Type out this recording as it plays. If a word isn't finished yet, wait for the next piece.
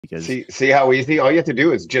because see how easy. All you have to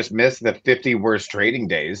do is just miss the 50 worst trading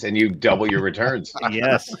days, and you double your returns.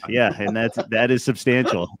 yes, yeah, and that is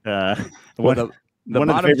substantial. Well, the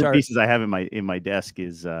one of the favorite chart pieces I have in my desk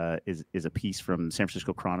is a piece from San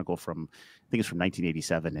Francisco Chronicle from, I think it's from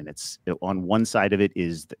 1987, and it's on one side of it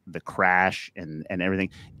is the crash and everything,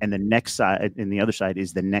 and the next side, and the other side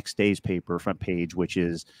is the next day's paper front page, which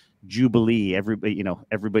is Jubilee. Everybody,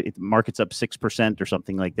 the market's up 6% or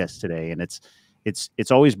something like this today, and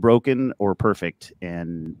it's always broken or perfect,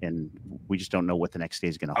 and we just don't know what the next day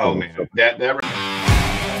is going to hold. Oh man, that.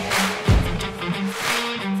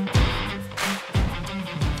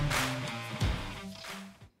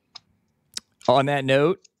 On that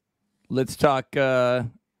note, let's talk WeWork.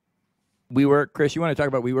 Chris, you want to talk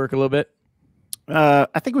about WeWork a little bit?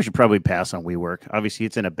 I think we should probably pass on WeWork. Obviously,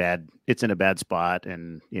 it's in a bad spot,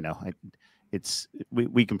 and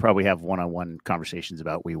we can probably have one-on-one conversations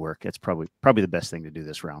about WeWork. It's probably the best thing to do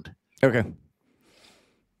this round. Okay.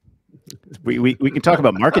 We can talk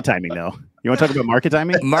about market timing though. You want to talk about market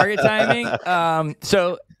timing? Market timing.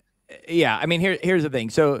 So yeah, I mean, here's the thing.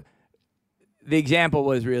 So the example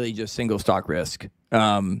was really just single stock risk.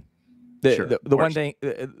 The one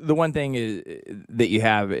thing is that you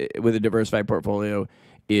have with a diversified portfolio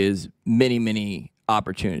is many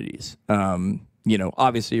opportunities.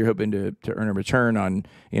 Obviously you're hoping to earn a return on,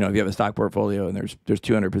 if you have a stock portfolio and there's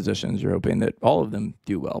 200 positions, you're hoping that all of them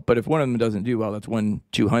do well. But if one of them doesn't do well, that's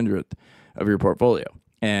 1/200th of your portfolio.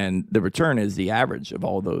 And the return is the average of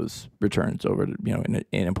all those returns over,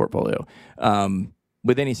 in a portfolio.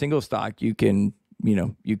 With any single stock, you can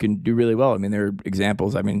do really well. I mean, there are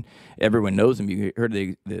examples. I mean, everyone knows him. You heard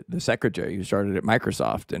the secretary who started at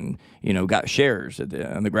Microsoft and, got shares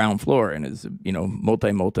on the ground floor and is,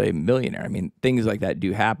 multi-millionaire. I mean, things like that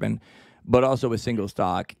do happen. But also with single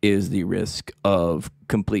stock is the risk of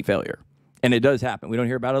complete failure. And it does happen. We don't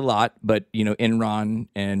hear about it a lot, but, Enron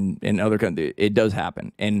and other countries, it does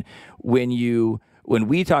happen. And when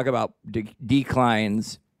we talk about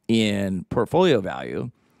declines in portfolio value,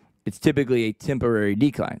 it's typically a temporary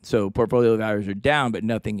decline. So portfolio values are down, but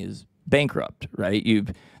nothing is bankrupt, right?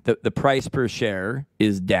 The price per share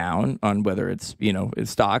is down on whether it's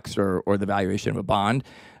stocks or the valuation of a bond,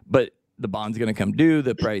 but the bond's going to come due.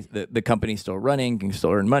 The price, the company's still running, can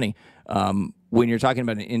still earn money. When you're talking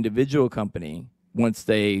about an individual company, once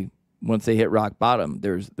they hit rock bottom,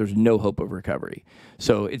 there's no hope of recovery.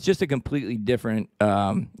 So it's just a completely different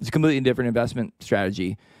investment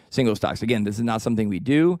strategy. Single stocks. Again, this is not something we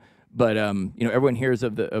do, but everyone hears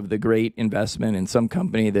of the great investment in some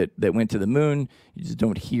company that went to the moon. You just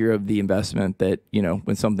don't hear of the investment that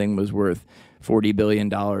when something was worth $40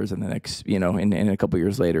 billion and the next in a couple of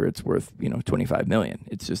years later it's worth $25 million.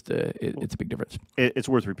 It's just it's a big difference. It's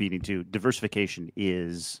worth repeating too. Diversification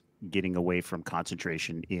is getting away from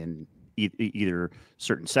concentration in either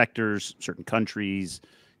certain sectors, certain countries,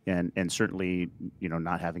 and certainly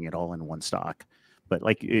not having it all in one stock. But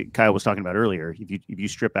like Kyle was talking about earlier, if you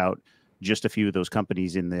strip out just a few of those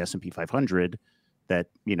companies in the S&P 500, that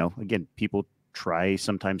again, people try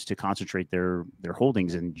sometimes to concentrate their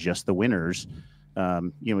holdings in just the winners.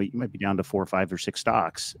 You might be down to 4 or 5 or 6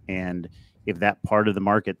 stocks, and if that part of the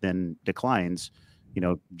market then declines,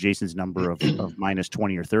 Jason's number of minus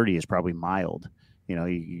 20 or 30 is probably mild.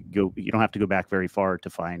 You don't have to go back very far to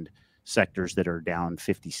find sectors that are down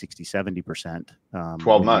 50, 60, 70%.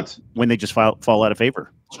 12 months. When they just fall out of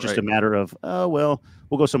favor. It's just a matter of, we'll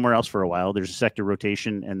go somewhere else for a while. There's a sector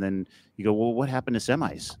rotation. And then you go, well, what happened to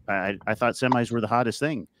semis? I thought semis were the hottest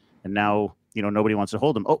thing. And now, nobody wants to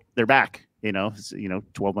hold them. Oh, they're back,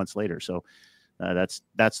 12 months later. So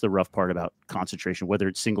that's the rough part about concentration, whether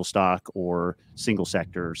it's single stock or single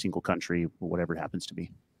sector or single country, or whatever it happens to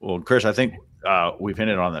be. Well, Chris, I think we've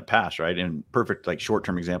hinted on that past, right? In perfect,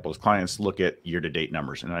 short-term examples, clients look at year-to-date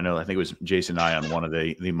numbers. And I think it was Jason and I on one of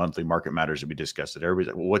the monthly market matters that we discussed it. Everybody's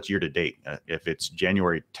like, well, what's year-to-date? If it's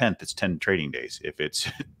January 10th, it's 10 trading days. If it's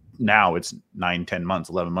now, it's 9, 10 months,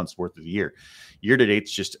 11 months worth of the year.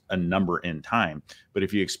 Year-to-date's just a number in time. But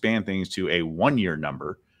if you expand things to a 1-year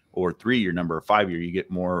number, or 3-year number, or 5-year, you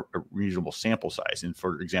get more a reasonable sample size. And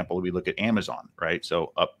for example, we look at Amazon, right?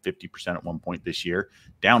 So up 50% at one point this year,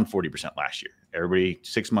 down 40% last year. Everybody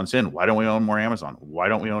 6 months in, why don't we own more Amazon? Why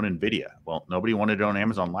don't we own Nvidia? Well, nobody wanted to own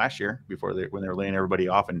Amazon last year when they were laying everybody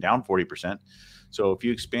off and down 40%. So if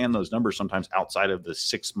you expand those numbers sometimes outside of the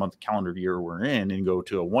 6-month calendar year we're in and go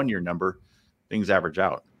to a 1-year number, things average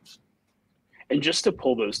out. And just to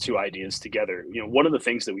pull those two ideas together, one of the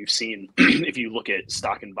things that we've seen, if you look at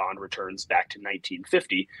stock and bond returns back to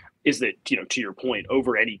 1950, is that, to your point,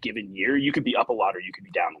 over any given year, you could be up a lot or you could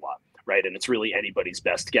be down a lot. right? And it's really anybody's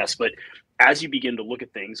best guess. But as you begin to look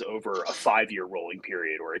at things over a 5-year rolling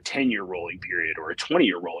period or a 10-year rolling period or a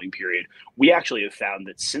 20-year rolling period, we actually have found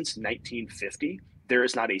that since 1950, there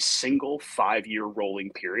is not a single 5-year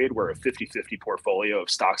rolling period where a 50-50 portfolio of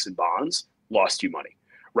stocks and bonds lost you money,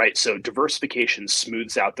 right? So diversification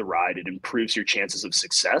smooths out the ride. It improves your chances of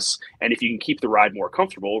success. And if you can keep the ride more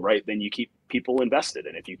comfortable, right, then you keep people invested.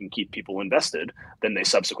 And if you can keep people invested, then they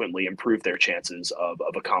subsequently improve their chances of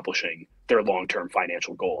accomplishing their long-term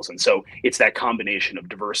financial goals. And so it's that combination of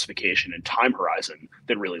diversification and time horizon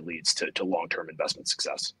that really leads to long-term investment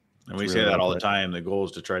success. And we say that all the time. The goal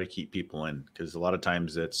is to try to keep people in, because a lot of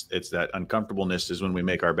times it's that uncomfortableness is when we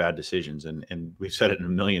make our bad decisions. And we've said it a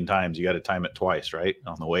million times. You got to time it twice, right?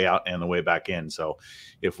 On the way out and the way back in. So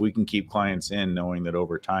if we can keep clients in, knowing that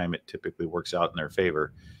over time it typically works out in their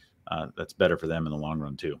favor, that's better for them in the long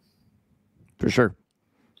run too. For sure.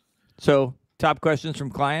 So top questions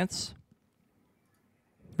from clients.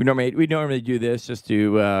 We normally do this just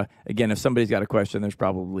to, again, if somebody's got a question, there's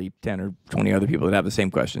probably 10 or 20 other people that have the same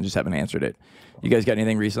question, just haven't answered it. You guys got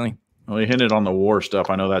anything recently? Well, you hinted on the war stuff.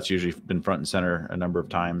 I know that's usually been front and center a number of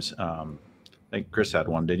times. I think Chris had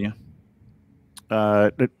one, didn't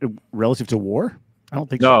you? Relative to war? I don't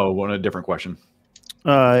think so. No, a different question.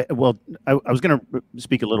 Well, I was going to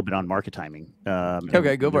speak a little bit on market timing.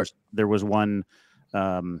 Okay, go for it. There was one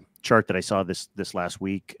chart that I saw this last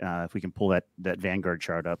week. If we can pull that Vanguard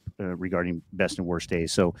chart up regarding best and worst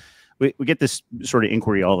days. So we get this sort of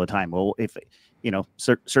inquiry all the time. Well, if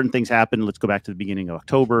certain things happen, let's go back to the beginning of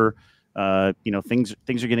October. Things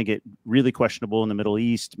are going to get really questionable in the Middle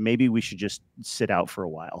East. Maybe we should just sit out for a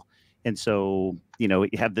while. And so, you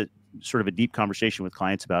have the sort of a deep conversation with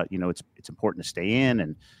clients about, it's important to stay in.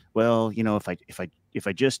 And well, I'll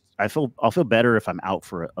feel better if I'm out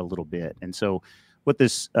for a little bit. And so what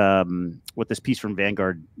this piece from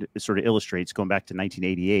Vanguard sort of illustrates, going back to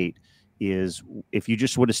 1988, is if you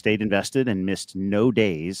just would have stayed invested and missed no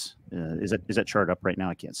days, is that chart up right now?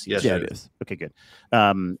 I can't see. Yes, yeah, it is. Okay, good.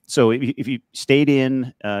 So if you stayed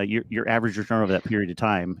in, your average return over that period of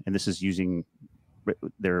time, and this is using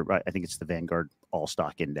I think it's the Vanguard All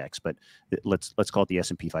Stock Index, but let's call it the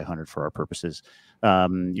S&P 500 for our purposes.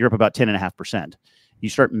 You're up about 10.5%. You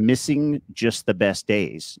start missing just the best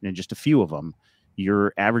days and just a few of them,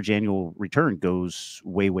 your average annual return goes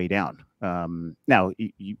way, way down. Now,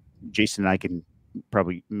 Jason and I can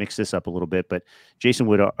probably mix this up a little bit, but Jason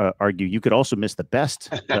would argue you could also miss the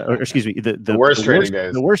best, or excuse me, the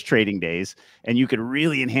worst trading days, and you could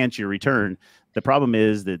really enhance your return. The problem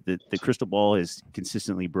is that the crystal ball is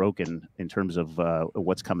consistently broken in terms of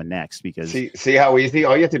what's coming next. Because see how easy?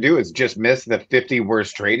 All you have to do is just miss the 50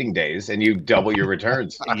 worst trading days, and you double your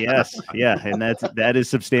returns. Yes, yeah, and that is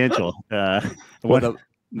substantial. One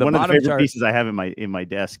of the favorite pieces I have in my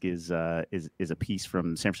desk is a piece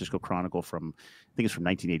from San Francisco Chronicle from, I think it's from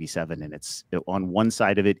 1987, and it's on one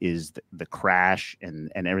side of it is the crash and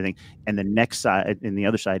everything, and the next side, and the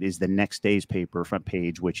other side is the next day's paper front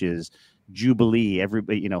page, which is Jubilee.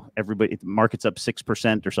 Everybody, the market's up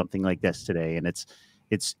 6% or something like this today, and it's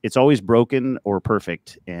always broken or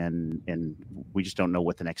perfect, and we just don't know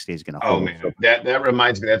what the next day is going to hold. Oh man, that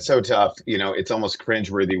reminds me. That's so tough. It's almost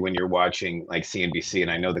cringeworthy when you're watching like CNBC, and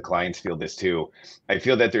I know the clients feel this too. I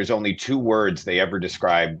feel that there's only two words they ever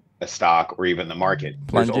describe a stock or even the market.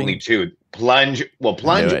 Plunging. There's only two: plunge. Well,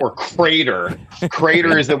 plunge or crater.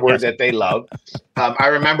 Crater is the word that they love. I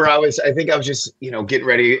remember I think I was just getting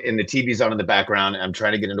ready, and the TV's on in the background, and I'm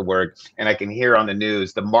trying to get into work, and I can hear on the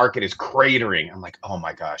news the market is cratering. I'm like, oh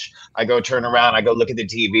my gosh! I go turn around, I go look at the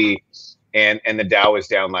TV, and the Dow is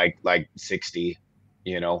down like 60,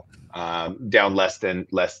 down less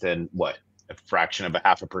than what? A fraction of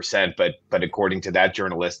 0.5%, but according to that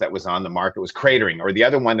journalist that was on, the market was cratering. Or the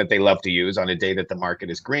other one that they love to use on a day that the market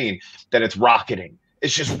is green, that it's rocketing.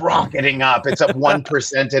 It's just rocketing up. It's up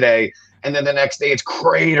 1% today, and then the next day it's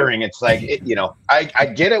cratering. It's like I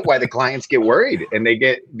get it why the clients get worried, and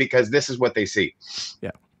because this is what they see.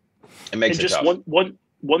 Yeah, it makes it tough.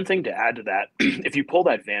 One thing to add to that, if you pull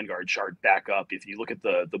that Vanguard chart back up, if you look at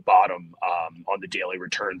the bottom on the daily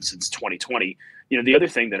return since 2020, the other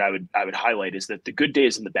thing that I would highlight is that the good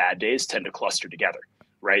days and the bad days tend to cluster together,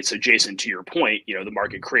 right? So Jason, to your point, the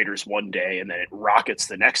market craters one day and then it rockets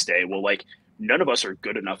the next day. Well, none of us are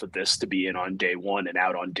good enough at this to be in on day one and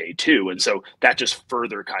out on day two. And so that just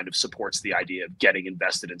further kind of supports the idea of getting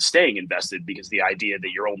invested and staying invested, because the idea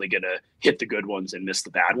that you're only going to hit the good ones and miss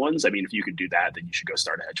the bad ones. I mean, if you can do that, then you should go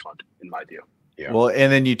start a hedge fund, in my view. Yeah. Well,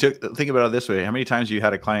 and then think about it this way. How many times you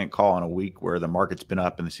had a client call in a week where the market's been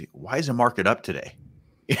up and they say, why is the market up today?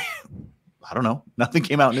 I don't know. Nothing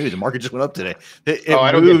came out news. The market just went up today.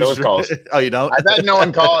 I don't get those calls. Oh, you don't? I've had no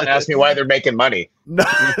one call and ask me why they're making money. No,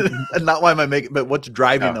 not why am I making, but what's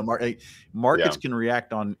driving the market. Markets can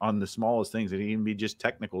react on the smallest things. It can even be just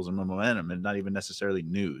technicals and momentum and not even necessarily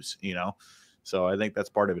news, So I think that's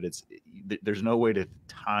part of it. There's no way to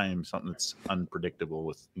time something that's unpredictable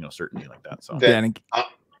with, certainty like that. So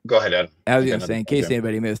go ahead, Ed. I was going to say, in case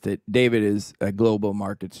anybody missed it, David is a global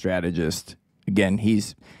market strategist. Again,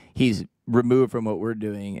 he's removed from what we're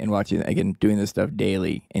doing and doing this stuff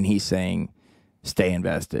daily, and he's saying, stay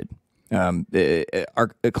invested. Our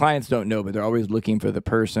clients don't know, but they're always looking for the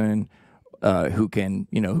person who can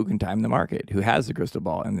time the market, who has the crystal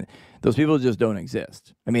ball, and those people just don't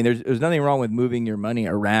exist. I mean, there's nothing wrong with moving your money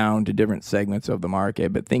around to different segments of the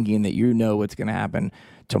market, but thinking that what's going to happen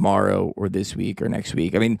tomorrow or this week or next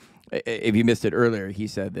week. I mean, if you missed it earlier, he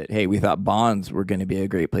said that, hey, we thought bonds were going to be a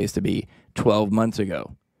great place to be 12 months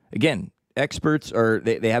ago. Again, experts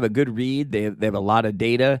they have a good read, they have a lot of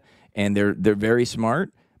data, and they're very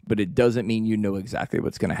smart, but it doesn't mean exactly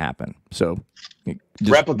what's going to happen. So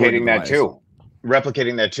replicating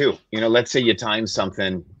that too. Let's say you timed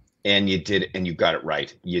something and you got it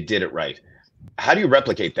right. You did it right. How do you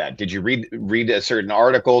replicate that? Did you read a certain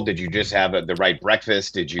article? Did you just have the right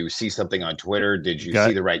breakfast? Did you see something on Twitter? Did you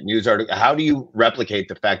see the right news article? How do you replicate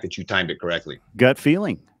the fact that you timed it correctly? Gut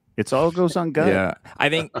feeling. It's all goes on gut. Yeah, I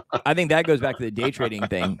think that goes back to the day trading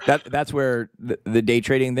thing. That's where the day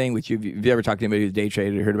trading thing, which if you ever talked to anybody who's day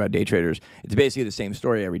traded or heard about day traders, it's basically the same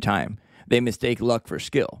story every time. They mistake luck for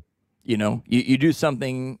skill. You do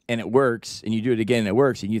something and it works, and you do it again and it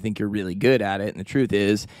works, and you think you're really good at it. And the truth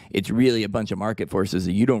is, it's really a bunch of market forces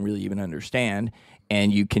that you don't really even understand.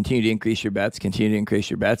 And you continue to increase your bets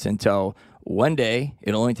until one day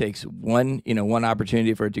it only takes one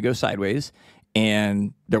opportunity for it to go sideways,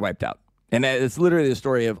 and they're wiped out. And it's literally the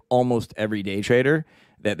story of almost every day trader,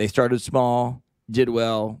 that they started small, did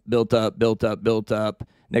well, built up.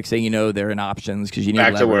 Next thing you know, they're in options because you need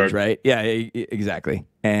leverage, right? Yeah, exactly.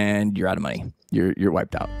 And you're out of money. You're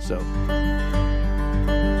wiped out. So